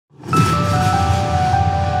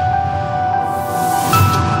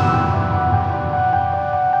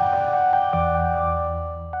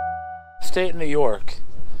upstate New York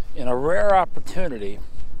in a rare opportunity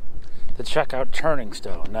to check out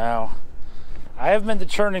Turningstone. Now, I haven't been to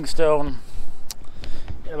Turningstone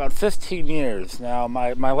in about 15 years. Now,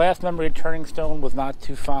 my last memory of Turningstone was not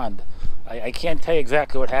too fond. I can't tell you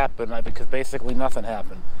exactly what happened because basically nothing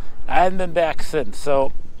happened. I haven't been back since.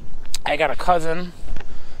 So I got a cousin.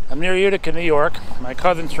 I'm near Utica, New York. My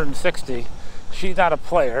cousin turned 60. She's not a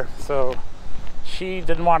player, so she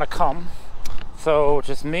didn't want to come. So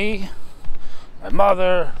just me, my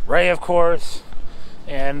mother, Ray, of course,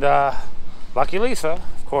 and Lucky Lisa,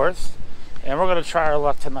 of course. And we're going to try our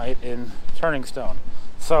luck tonight in Turningstone.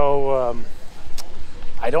 So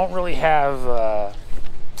I don't really have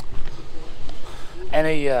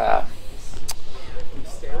any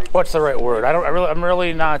what's the right word? I'm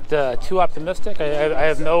really not too optimistic. I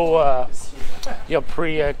have no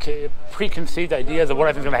preconceived ideas of what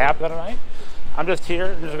I think is going to happen tonight. I'm just here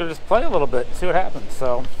and just going to play a little bit, see what happens.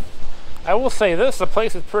 So I will say this: the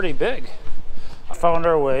place is pretty big. I found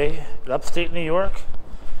our way to upstate New York,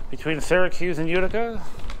 between Syracuse and Utica,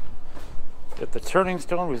 at the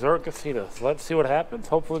Turningstone Resort Casino. So let's see what happens.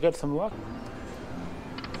 Hopefully get some luck.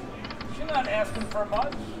 She's not asking for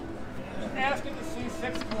much. She's asking to see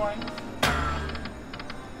 6 coins.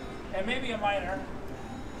 And maybe a minor.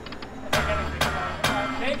 I think anything.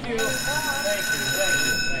 Thank you. Thank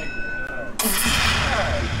you.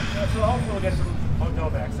 Alright. So hopefully we'll get some hotel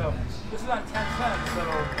back. So this is on 10 cents, so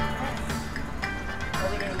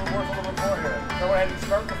everything will worth a little bit more here. So go ahead and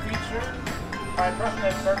start the feature. Alright, press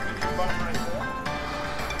that start feature button right there.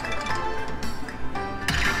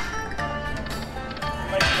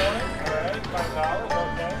 Nice bonus, alright, $5,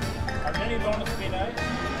 okay. Our mini bonus would be nice.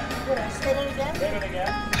 Good, I say it again? Say it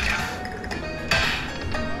again.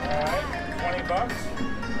 Alright, $20.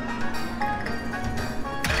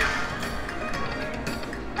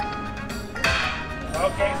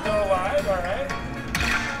 Okay, still alive, alright.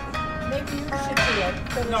 Maybe you should be it.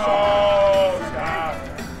 No, stop.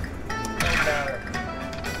 Don't matter.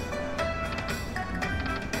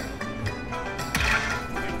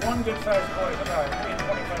 One good size coin. Come on, give me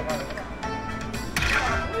 2,500.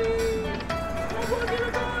 Please. I want to get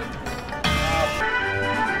it going.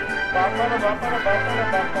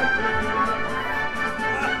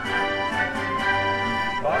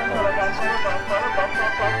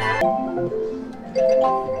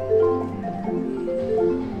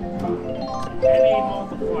 Any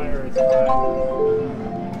multiplier is fine.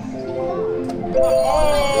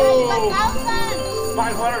 Oh!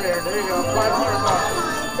 500 there. There you go. 500 bucks.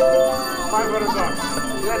 500 bucks.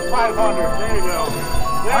 That's 500. There you go.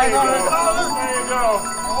 There you go. There you go.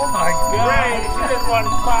 Oh my God. Ray, she just won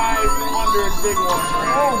 500 big ones.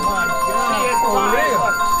 Oh my God. She is For real.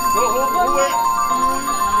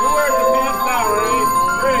 Who wears the pants now, Ray?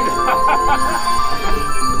 There you go.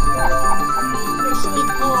 Should we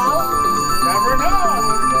pull out? Never know.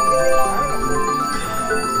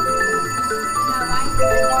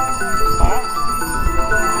 Huh?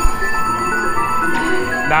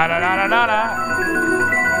 Na.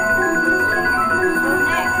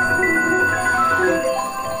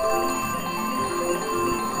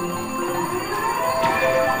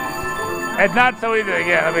 It's not so easy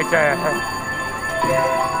again, let me tell you.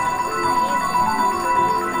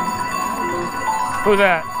 Who's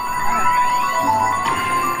that?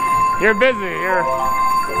 You're busy.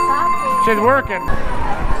 She's working.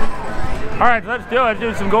 All right, let's do it. Let's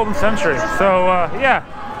do some Golden Century. So, yeah.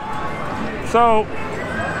 So,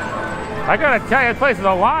 I gotta tell you, this place is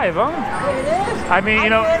alive, huh? It is. I mean,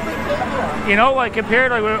 you know, like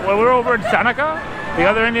compared to like when we were over in Seneca, the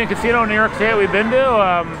other Indian casino in New York State we've been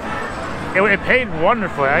to, it paid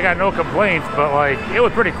wonderfully. I got no complaints, but like it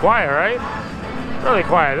was pretty quiet, right? Really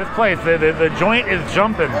quiet. This place, the joint is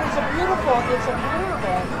jumping. It's a beautiful casino.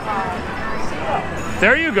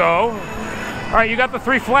 There you go. All right, you got the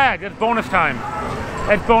 3 flags. It's bonus time.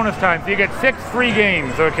 It's bonus time. So you get 6 free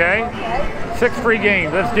games, okay? 6 free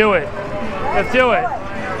games. Let's do it. Let's do it.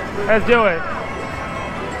 Let's do it.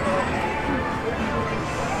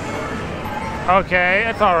 Okay,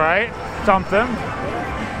 it's all right. Something.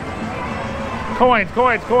 Coins.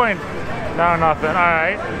 No, nothing. All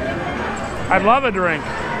right. I'd love a drink.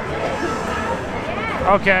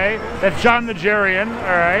 Okay, that's John the Gerian.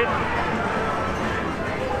 All right.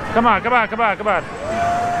 Come on. Well,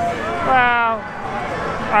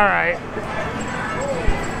 all right.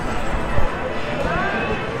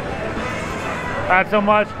 Not so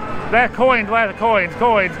much. That coins.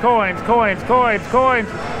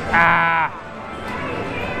 Ah.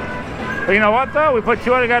 But you know what though? We put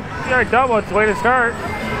 200, got our double. It's the way to start.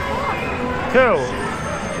 2.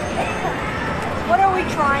 What are we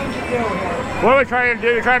trying to do here? What are we trying to do?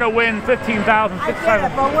 You're trying to win 15,000. I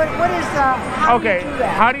get it, but what is how Okay, do you do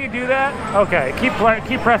that? how do you do that? Okay, keep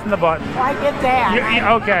pressing the button. Well, I get that.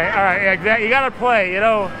 Okay, all right, exactly. You gotta play. You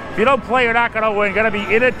know, if you don't play, you're not gonna win. You gotta be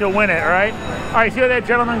in it to win it, all right? All right, see what that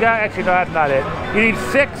gentleman got? Actually, no, that's not it. You need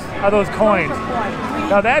 6 of those coins.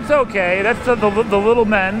 Now that's okay. That's the little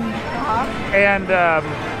men and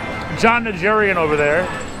John Nigerian over there.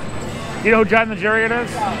 You know who John Nigerian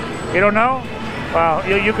is? You don't know? Well,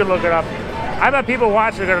 you can look it up. I bet people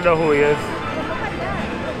watching are gonna know who he is.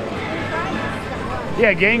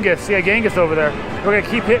 Yeah, Genghis. Yeah, Genghis over there. We're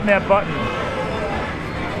gonna keep hitting that button.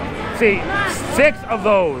 See, 6 of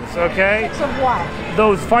those, okay? 6 of what?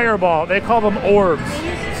 Those fireball. They call them orbs.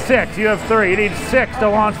 6. You have 3. You need 6 to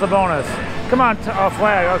launch the bonus. Come on,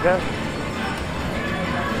 flag. Okay.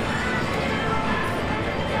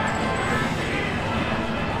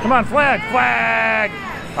 Come on, flag. Flag.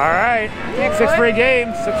 All right. 6 free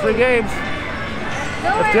games. 6 free games.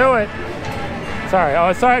 Let's do it. Sorry.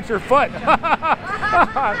 Oh, sorry, it's your foot. Let's do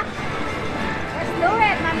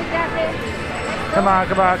it, Mommy Daddy. Come on,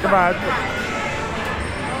 come on, come on.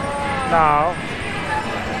 No.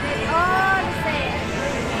 All the same.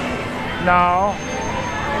 No.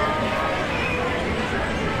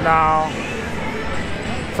 No.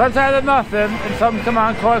 Sometimes it's nothing, and some come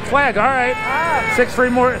on, call it flag. All right. 6 free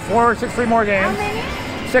more, 6 free more games. How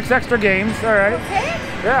many? 6 extra games. All right. Okay.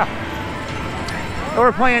 Yeah.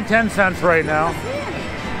 We're playing 10 cents right now.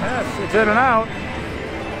 Yes, it's in and out.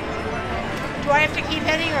 Do I have to keep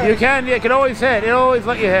hitting or? You can always hit. It'll always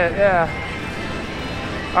let you hit. Yeah.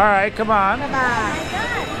 All right, come on. Come on. Oh my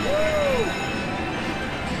God. Woo.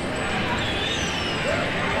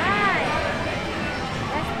 Right.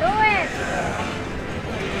 Let's do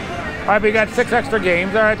it. All right, we got 6 extra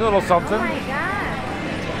games. All right, a little something. Oh my God.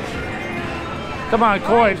 Come on,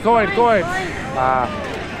 coins.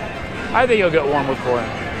 I think you'll get one with coin.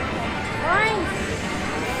 Coins.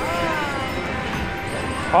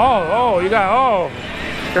 Oh, you got,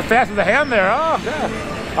 you're fast with the hand there. Oh, good.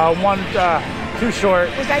 One, too short.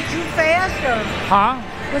 Was I too fast or? Huh?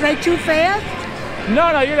 Was I too fast?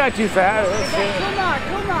 No, you're not too fast.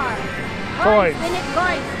 Two more. Coins. Minute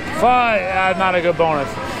coins. 5, not a good bonus.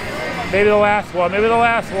 Maybe the last one.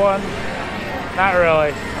 Not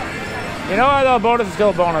really. You know what, though? Bonus is still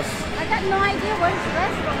a bonus. I got no idea where's the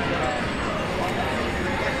rest of them.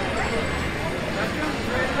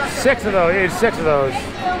 6 of those. You need 6 of those. Is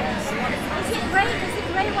it Ray?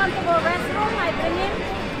 Want to go restroom? I bring him.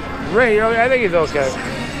 Ray, I think he's okay.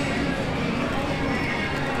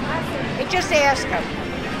 I just asked him.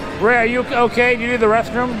 Ray, are you okay? Do you need the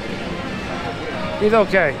restroom? He's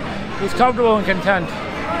okay. He's comfortable and content. I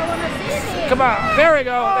want to see him. Come on. There we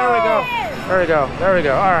go. All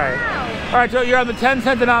right. All right, so you're on the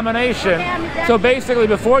 10-cent denomination. So basically,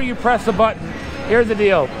 before you press the button, here's the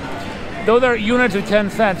deal. Those are units of 10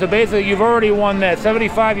 cents. So basically, you've already won that.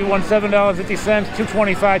 75, you won $7.50,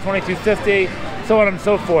 225, 22.50, so on and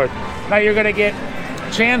so forth. Now you're going to get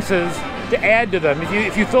chances to add to them.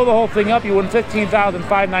 If you fill the whole thing up, you win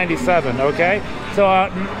 $15,597. Okay. So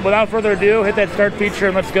without further ado, hit that start feature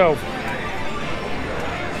and let's go.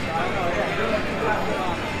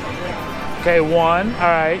 Okay, 1. All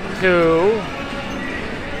right, 2.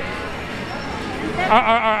 All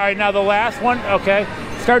right, now the last one. Okay.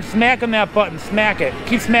 Start smacking that button. Smack it.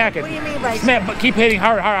 Keep smacking. What do you mean by smack? But keep hitting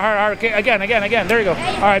hard. Okay, again. There you go.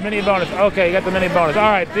 All right, mini bonus. Okay, you got the mini bonus. All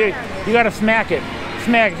right, you got to smack it.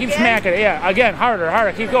 Smack it. Keep smacking it. Yeah, again, harder.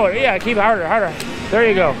 Keep going. Yeah, keep harder. There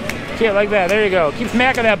you go. Keep like that. There you go. Keep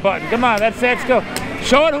smacking that button. Come on, let's go.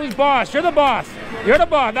 Show it who's boss. You're the boss. You're the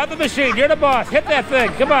boss, not the machine. You're the boss. Hit that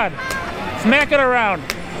thing. Come on. Smack it around.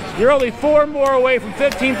 You're only 4 more away from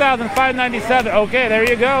 $15,597. Okay, there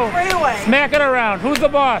you go. Smack it around. Who's the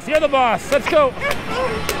boss? You're the boss. Let's go.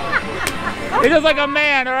 You're just like a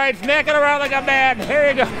man, all right? Smack it around like a man. Here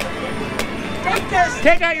you go.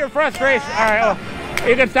 Take out your frustration. All right, well,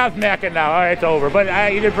 you can stop smacking now. All right, it's over. But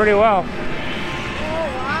you did pretty well. Oh,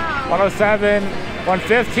 wow. 107,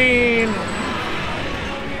 115.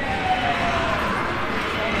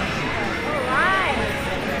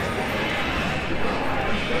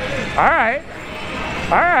 All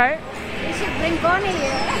right. You should bring Bonnie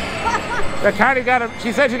here. That kind of got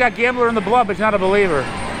she said she got gambler in the blood, but she's not a believer.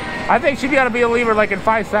 I think she'd be able to be a believer like in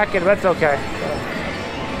 5 seconds. That's okay.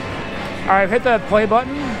 All right, hit the play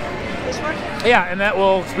button. This one? Yeah, and that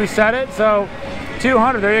will reset it. So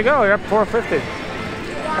 200. There you go. You're up 450.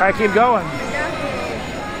 All right, keep going.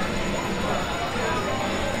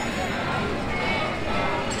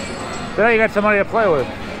 So now you got some money to play with.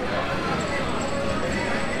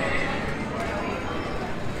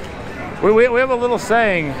 We have a little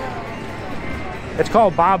saying. It's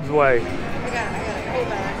called Bob's Way. I got it. Hold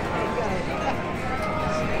on.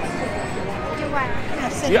 Do what? I'm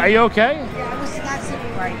not sitting. Are you okay? Yeah, I was not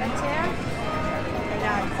sitting right. That's here? Okay,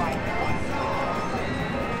 now I'm fine.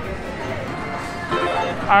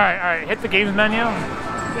 All right. Hit the games menu.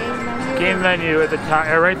 Game menu at the top,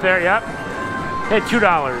 right there. Yep. Hit $2.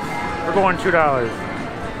 We're going $2.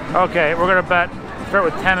 Okay, we're gonna bet. Start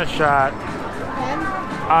with 10 a shot.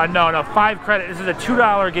 10? No, 5 credit. This is a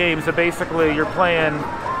 $2 game, so basically you're playing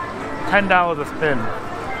 $10 a spin.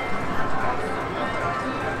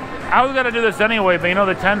 I was gonna do this anyway, but you know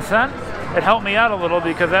the 10 cent? It helped me out a little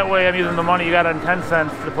because that way I'm using the money you got on 10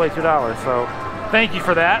 cents to play $2. So thank you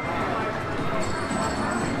for that.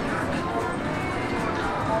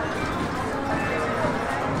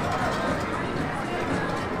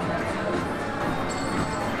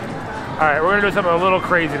 All right, we're gonna do something a little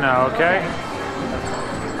crazy now, okay?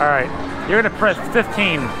 All right, you're gonna press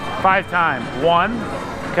 15 5 times. 1,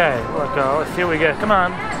 okay, let go. Let's see what we get. Come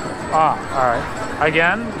on. Ah, all right.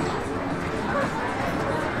 Again.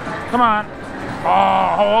 Come on.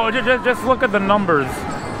 Oh, just look at the numbers.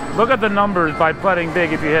 Look at the numbers by putting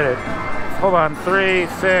big if you hit it. Hold on. 3,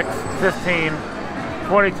 6, 15,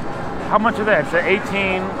 20. How much is that? It's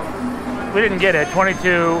 18. We didn't get it.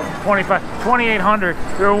 22, 25, 2,800.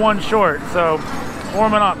 We were 1 short, so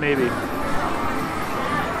warming up maybe.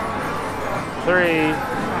 3,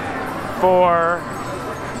 4.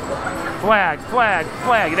 Flag.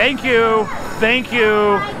 Thank you. Thank you.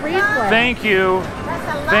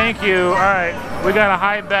 All right, we got a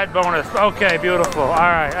high bet bonus. Okay, beautiful. All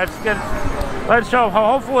right, let's show.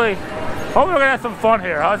 Hopefully we're gonna have some fun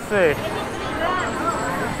here. Let's see.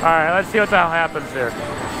 All right, let's see what the hell happens here.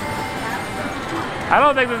 I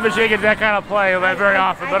don't think this machine gets that kind of play very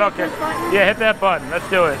often, but okay. Yeah, hit that button. Let's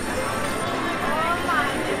do it.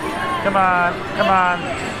 Come on.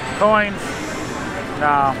 Coins.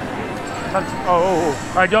 No. Oh.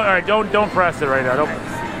 All right, don't press it right now.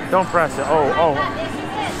 Don't press it. Oh.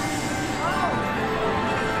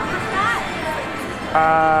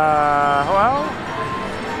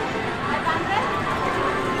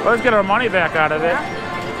 Well, let's get our money back out of it.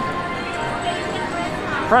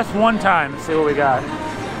 Press 1 time, see what we got.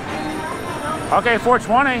 Okay,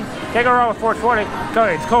 420. Can't go wrong with 420.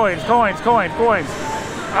 Coins.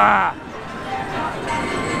 Ah.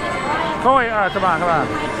 Coin. Come on.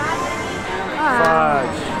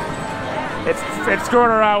 Fudge. It's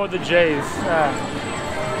screwing around with the J's.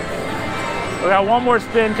 We got 1 more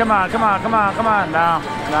spin. Come on. No.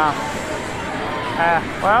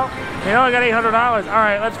 Well, you know I got $800. All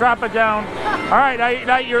right, let's drop it down. All right,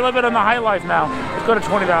 now you're living in the high life now. Let's go to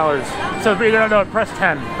 $20. So you're gonna know, press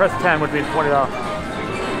 10. Press 10 would be $20.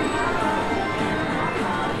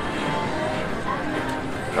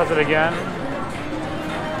 Press it again.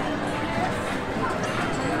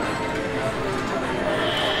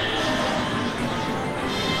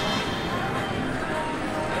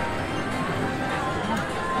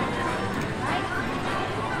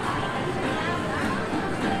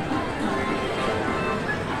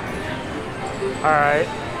 All right.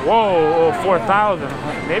 Whoa, 4,000.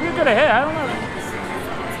 Maybe you're gonna hit. I don't know.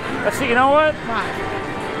 Let's see. You know what?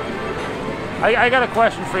 I got a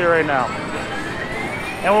question for you right now.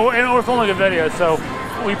 And we're filming a video, so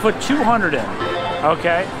we put 200 in.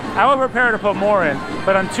 Okay. I was prepared to put more in,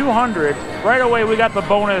 but on 200, right away we got the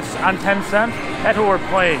bonus on 10 cents. That's what we're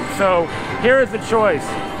playing. So here is the choice.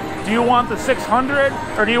 Do you want the 600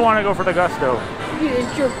 or do you want to go for the gusto?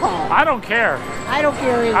 It's your call. I don't care. I don't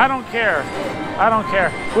care either. I don't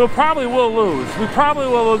care. We probably will lose,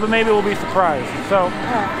 but maybe we'll be surprised. So,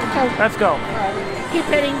 let's go. Keep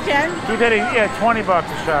hitting 10? Keep hitting, yeah, 20 bucks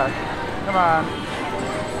a shot. Come on.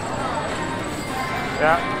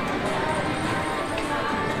 Yeah.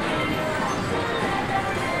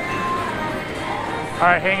 All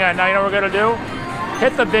right, hang on. Now you know what we're gonna do?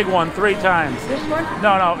 Hit the big one 3 times. This one?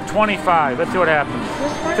 No, 25. Let's see what happens.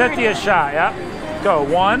 This one? 50 a shot, yeah. Go.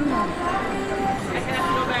 1,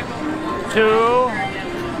 2,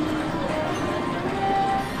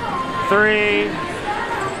 3,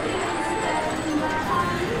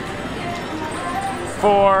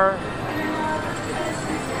 4.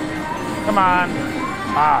 Come on.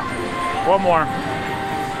 1 more.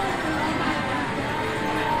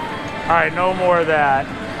 All right, no more of that.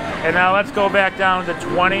 And now let's go back down to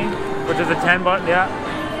 20, which is a 10 button, yeah.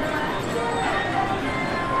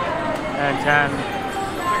 And 10.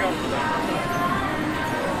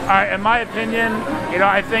 All right, in my opinion, you know,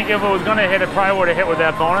 I think if it was gonna hit, it probably would have hit with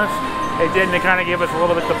that bonus. It didn't, it kind of gave us a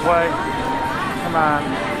little bit to play. Come on.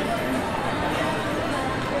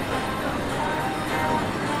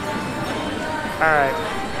 All right.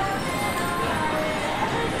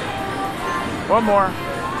 One more.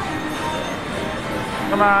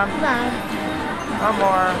 Come on. Come on. One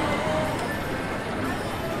more.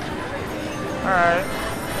 All right.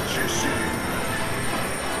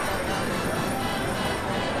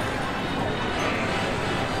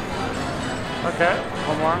 Okay,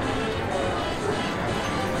 one more.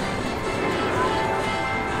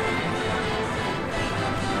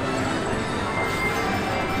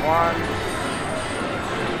 One,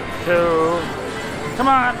 two, come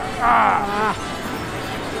on. Ah.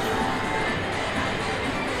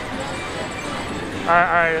 All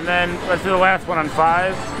right, and then let's do the last one on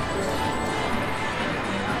 5.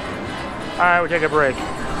 All right, we'll take a break.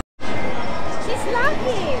 She's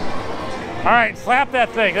lucky. All right, slap that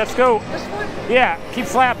thing. Let's go. This one? Yeah, keep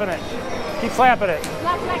slapping it. Keep slapping it.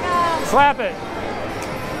 Slap like a... Slap it.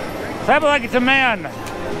 Slap it like it's a man.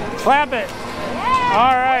 Slap it. Yeah.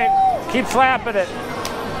 All right, keep slapping it.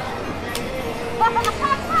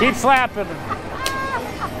 Keep slapping it.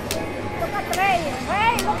 Look at Ray.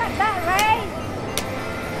 Ray, look at that, Ray.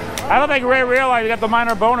 I don't think Ray realized he got the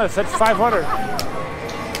minor bonus. That's 500.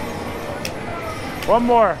 One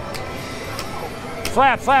more.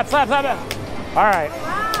 Slap, slap, slap, slap it. All right.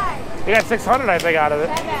 You got 600, I think, out of it.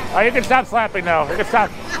 Oh, you can stop slapping now. You can stop.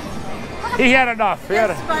 He had enough. He had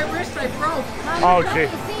That's my wrist I broke. Oh, gee.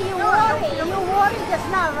 See, you worry. You worry just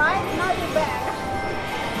now, right? Now you're back.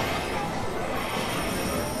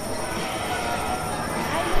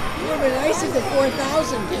 It would have been nice if the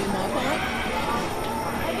 4,000 came up, huh?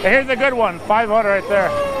 Hey, here's the good one. 500 right there.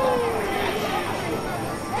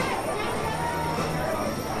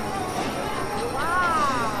 Wow.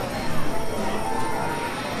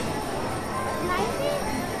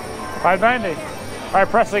 590. All right,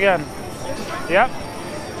 press again. Yep.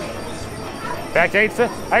 Back to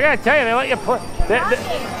 850. I gotta tell you, they let you put.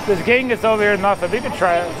 This Genghis over here is nothing. You can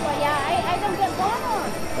try it. Well, yeah, I don't get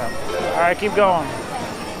bonus. Yeah. All right, keep going.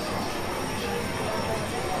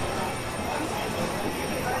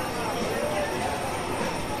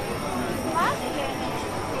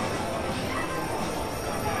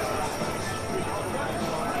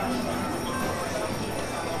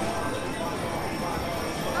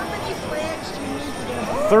 How many flags do you need to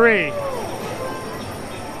get? 3.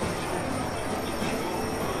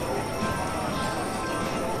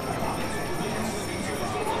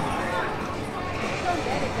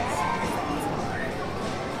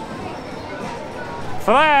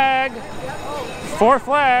 Flag. 4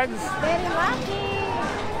 flags. Very lucky.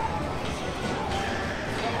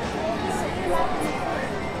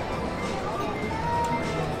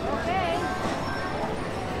 Okay.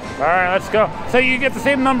 All right, let's go. So you get the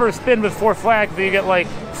same number of spin with 4 flags, but you get like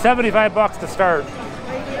 $75 to start.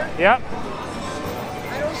 Right here? Yep.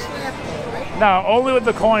 I don't slap it, right? No, only with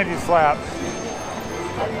the coins you slap.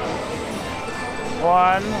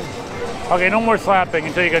 1. Okay, no more slapping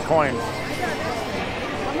until you get coins.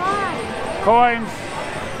 Come on. Coins.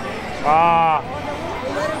 Ah.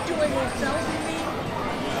 You let it do it yourself, you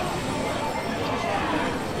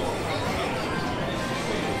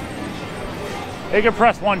mean? You can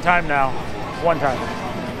press 1 time now. 1 time.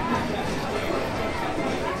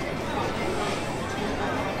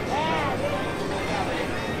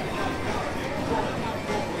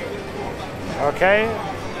 Okay.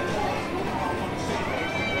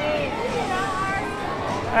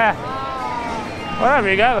 Whatever,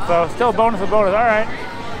 you got it though. Still bonus with bonus. All right.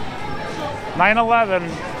 911.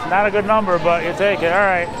 Not a good number, but you take it. All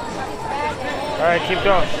right. All right, keep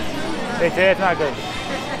going. It's not good.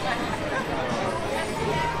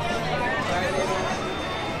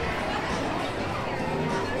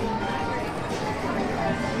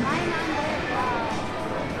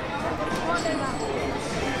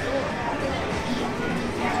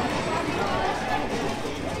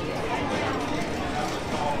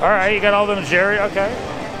 All right, you got all them Jerry. Okay.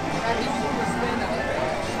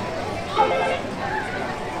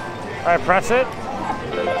 All right, press it.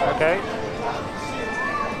 Okay.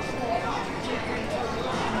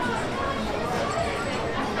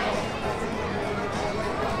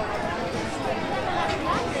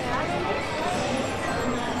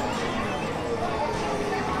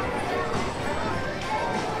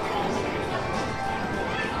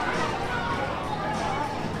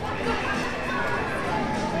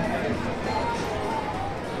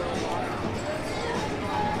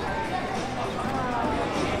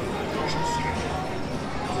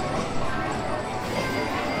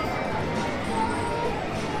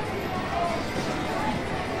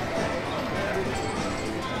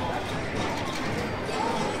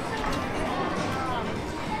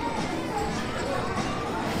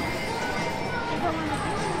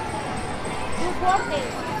 working.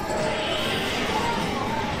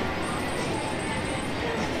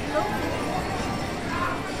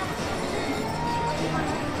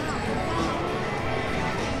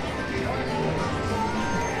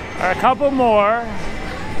 All right, a couple more.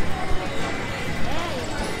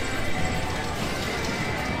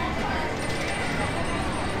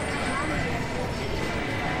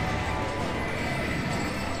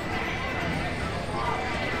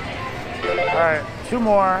 All right, two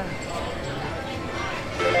more.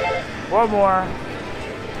 One more.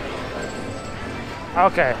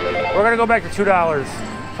 Okay, we're gonna go back to $2.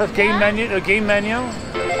 Press game menu, game menu,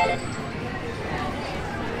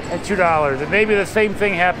 and $2. And maybe the same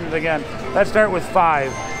thing happens again. Let's start with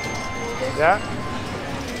 5. Yeah.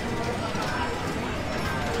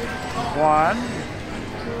 1,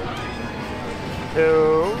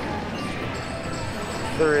 2,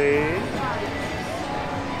 3,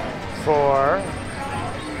 4,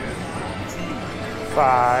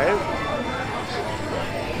 5,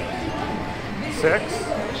 6,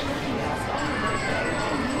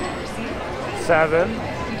 7.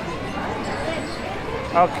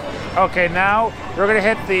 Okay, now we're gonna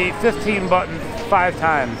hit the 15 button 5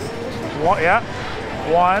 times. One, yeah.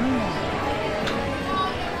 1,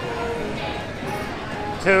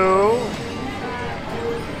 2,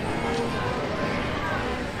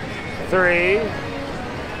 3,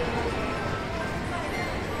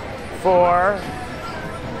 4.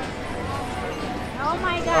 Oh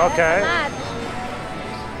my God. Okay.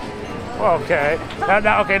 Okay.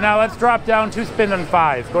 Now let's drop down 2 spins on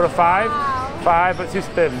 5. Go to 5. Wow. 5, but 2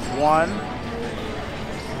 spins. 1,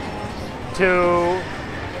 2,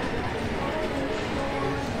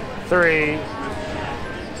 3.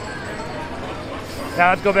 Now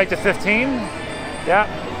let's go back to 15. Yeah.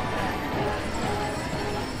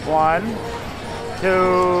 1,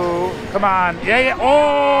 2. Come on. Yeah.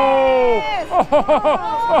 Oh!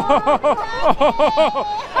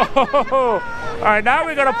 All right, now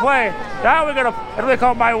we're gonna play. Now we're gonna, what do they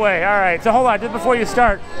call it? My way. All right, so hold on, just before you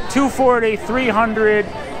start. 240, 300,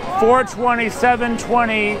 420,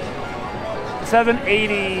 720,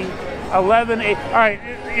 780, 1180. All right,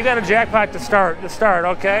 you got a jackpot to start,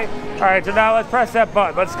 okay? All right, so now let's press that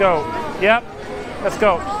button. Let's go. Yep, let's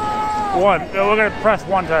go. 1, we're gonna press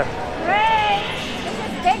 1 time. Great. This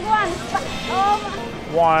is big one. Oh,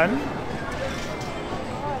 1.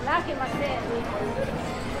 oh lucky myself.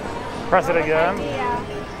 Press it again.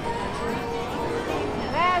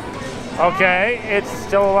 Okay, it's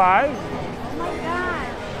still alive. Oh my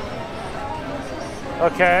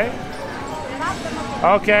God. Okay.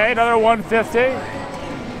 Okay, another 150. Oh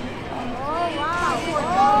wow.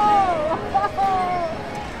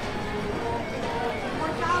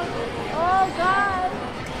 Oh God.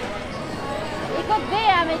 It could be,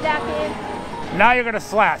 Jackie. Now you're gonna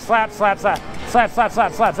slap.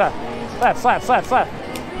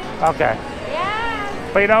 Okay.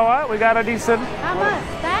 Yeah. But you know what? We got a decent. How much?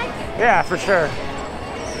 Thanks. Yeah, for sure.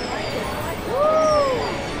 Woo.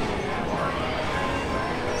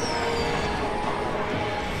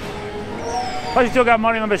 Plus, you still got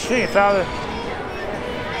money in the machine. It's out of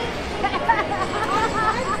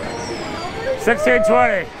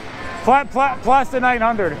 1620. Plus the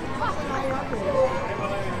 900.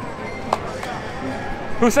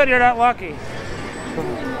 Who said you're not lucky?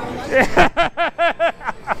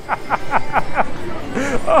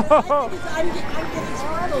 Oh.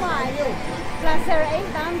 Plus your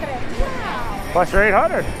 800. Wow. Plus your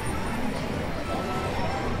 800.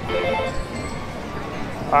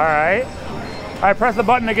 All right. All right, press the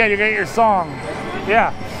button again. You get your song.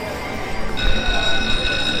 Yeah.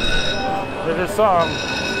 There's your song.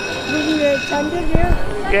 We need a attendant here?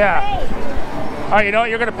 Yeah. Oh, you know what?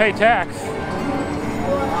 You're going to pay tax.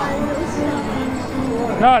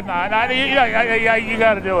 No, it's not. You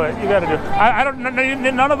got to do it. You got to do it. I don't.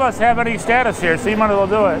 None of us have any status here, so you might as well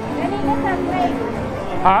do it.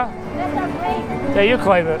 Huh? Yeah, you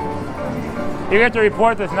claim it. You have to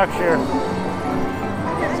report this next year.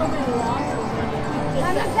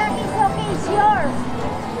 It's yours.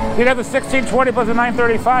 You got the 1620 plus the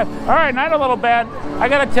 935. All right, not a little bad. I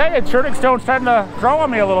got to tell you, Turningstone's starting to grow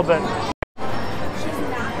on me a little bit.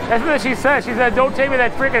 That's what she said. She said, don't take me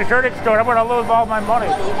that freaking Turningstone. I'm going to lose all my money.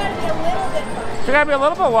 Well, you got to be a little bit. She got to be a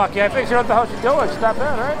little bit lucky. I think she knows what the hell she's doing. She's not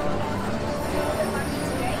bad, right?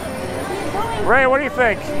 Ray, what do you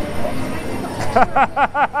think?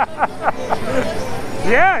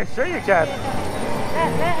 Yeah, sure you can.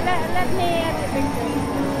 Let me have the picture.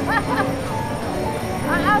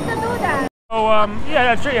 How to do that? Oh, yeah,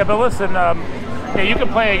 that's true. Yeah, but listen, yeah, you can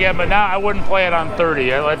play again, but now I wouldn't play it on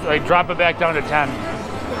 30. I drop it back down to 10.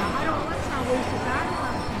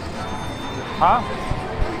 Huh?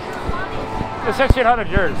 The 1600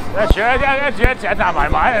 yours. That's yours. That's not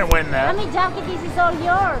mine. I didn't win that. Mommy, Jackie, this is all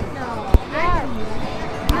yours. No.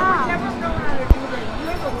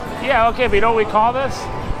 Yeah, okay, but you know what we call this?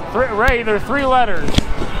 Ray, there are 3 letters.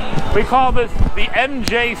 We call this the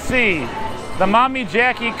MJC, the Mommy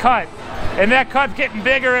Jackie cut. And that cut's getting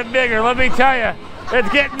bigger and bigger, let me tell you. It's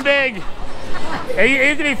getting big. It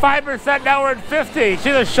used to be 5%, now we're at 50. She's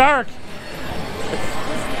a shark.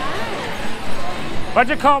 Why'd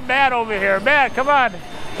you call Matt over here? Matt, come on.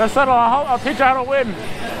 Let's settle. I'll teach you how to win.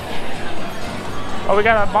 Oh, we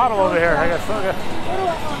got a bottle over here. I guess.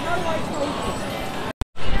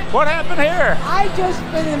 What happened here? I just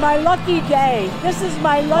been in my lucky day. This is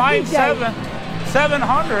my lucky day.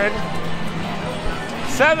 700.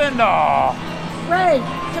 7. Oh. Ray,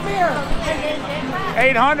 come here.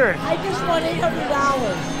 800. I just won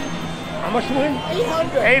 $800. How much you win?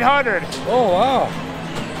 800. 800. Oh, wow.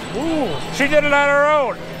 Ooh. She did it on her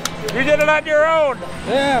own. You did it on your own.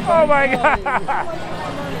 Yeah. Oh my God.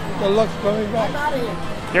 The luck's coming back. I'm out of here.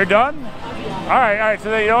 You're done? All right. So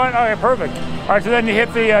then, you know what? Okay, perfect. All right, so then you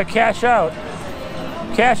hit the cash out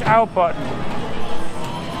button.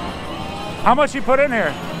 How much you put in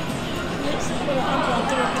here?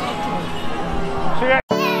 She got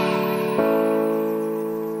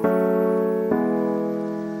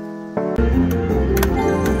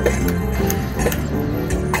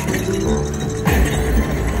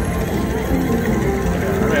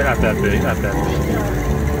not that big, not that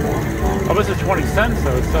big. Oh, this is 20 cents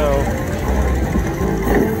though, so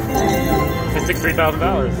it's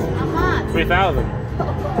 $3,000. 3,000.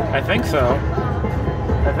 I think so.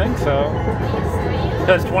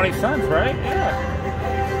 That's 20 cents, right? Yeah.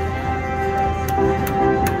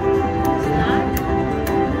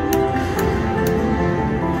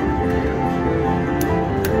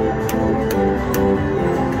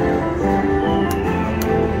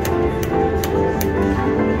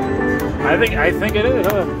 I think it is,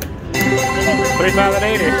 huh?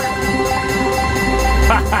 3,080.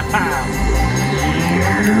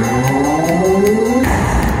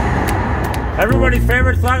 Everybody's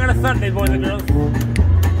favorite song on a Sunday, boys and girls.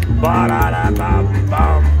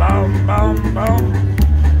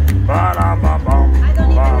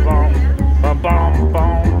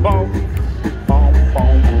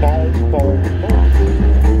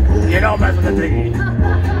 You don't mess with the biggie.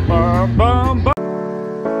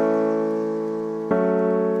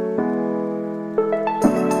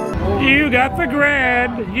 You got the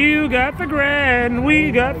grand,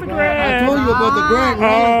 we got the grand. I told you about the grant,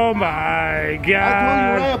 right? Oh my God. I told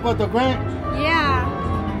you right about the grant. Yeah.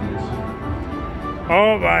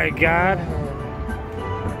 Oh my God.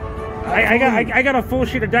 I got a full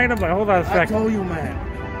sheet of dynamite. Hold on a I second. told you, man.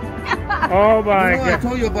 Oh my God. I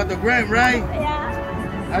told you about the grant, right?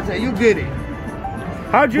 Yeah. I said, you get it.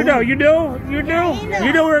 How'd you know? You knew? You knew? Yeah,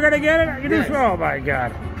 You knew we were gonna get it? You knew? Yes. Oh my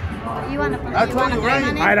God. You wanna I told you,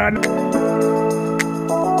 right? I don't know.